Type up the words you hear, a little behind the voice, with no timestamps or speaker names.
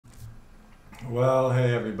Well,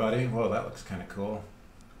 hey everybody. Whoa, that looks kind of cool.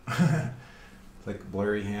 It's like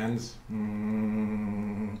blurry hands.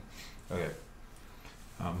 Okay.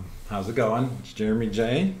 How's it going? It's Jeremy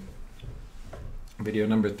J. Video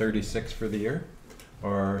number 36 for the year,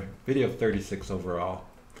 or video 36 overall.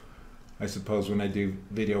 I suppose when I do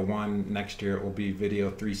video 1 next year, it will be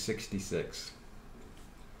video 366.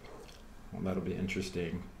 Well, that'll be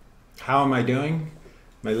interesting. How am I doing?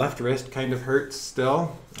 My left wrist kind of hurts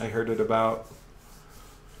still. I heard it about,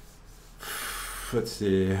 let's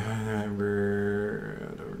see,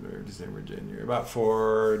 November, December, January, about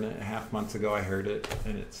 4.5 months ago I heard it,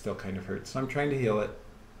 and it still kind of hurts. So I'm trying to heal it.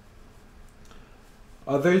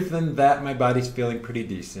 Other than that, my body's feeling pretty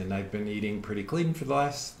decent. I've been eating pretty clean for the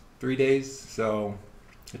last 3 days, so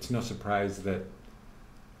it's no surprise that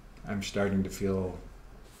I'm starting to feel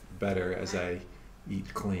better as I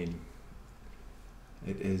eat clean.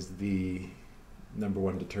 It is the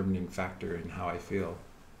 #1 determining factor in how I feel.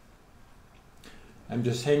 I'm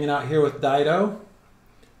just hanging out here with Dido.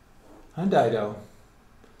 Hi, Dido.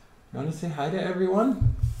 You want to say hi to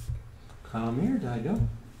everyone? Come here, Dido.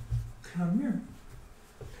 Come here.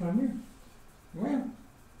 Come here. Where?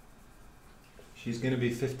 She's going to be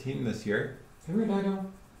 15 this year. Come here,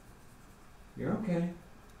 Dido. You're okay.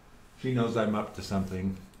 She knows I'm up to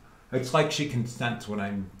something. It's like she can sense when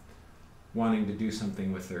I'm wanting to do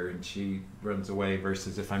something with her, and she runs away,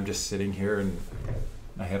 versus if I'm just sitting here and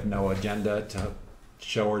I have no agenda to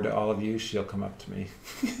show her to all of you, she'll come up to me.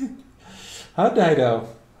 Hi, Dido.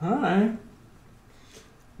 Hi.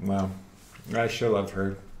 Well, I sure love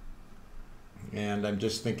her. And I'm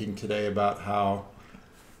just thinking today about how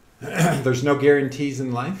there's no guarantees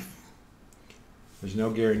in life. There's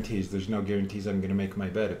no guarantees. There's no guarantees I'm going to make my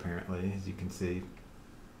bed, apparently, as you can see.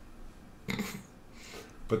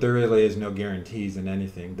 But there really is no guarantees in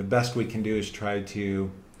anything. The best we can do is try to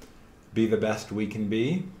be the best we can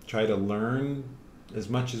be, try to learn as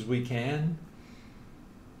much as we can,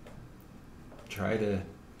 try to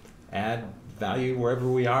add value wherever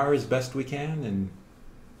we are as best we can, and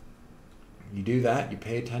you do that, you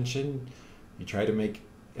pay attention, you try to make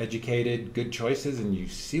educated, good choices, and you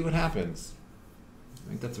see what happens. I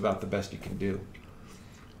think that's about the best you can do.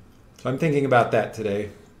 So I'm thinking about that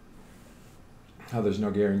today. How there's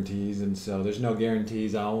no guarantees, and so there's no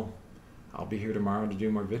guarantees I'll be here tomorrow to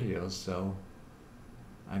do more videos, so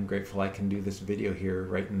I'm grateful I can do this video here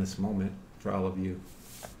right in this moment for all of you.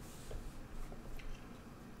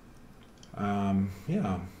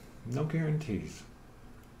 Yeah, no guarantees.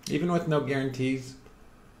 Even with no guarantees,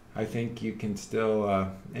 I think you can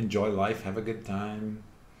still enjoy life, have a good time.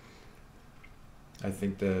 I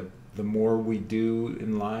think the more we do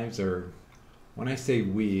in lives, or when I say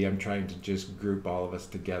we, I'm trying to just group all of us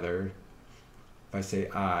together. If I say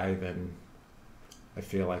I, then I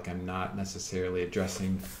feel like I'm not necessarily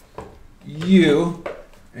addressing you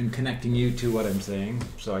and connecting you to what I'm saying.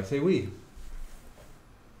 So I say we.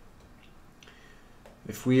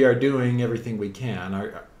 If we are doing everything we can,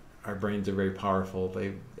 our brains are very powerful.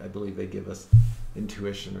 I believe they give us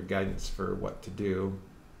intuition or guidance for what to do.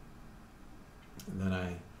 And then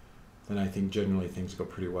I think generally things go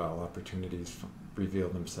pretty well. Opportunities reveal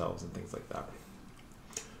themselves and things like that.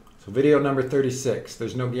 So video number 36.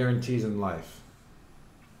 There's no guarantees in life.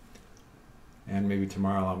 And maybe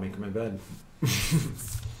tomorrow I'll make my bed.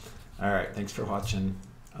 All right. Thanks for watching.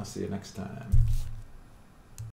 I'll see you next time.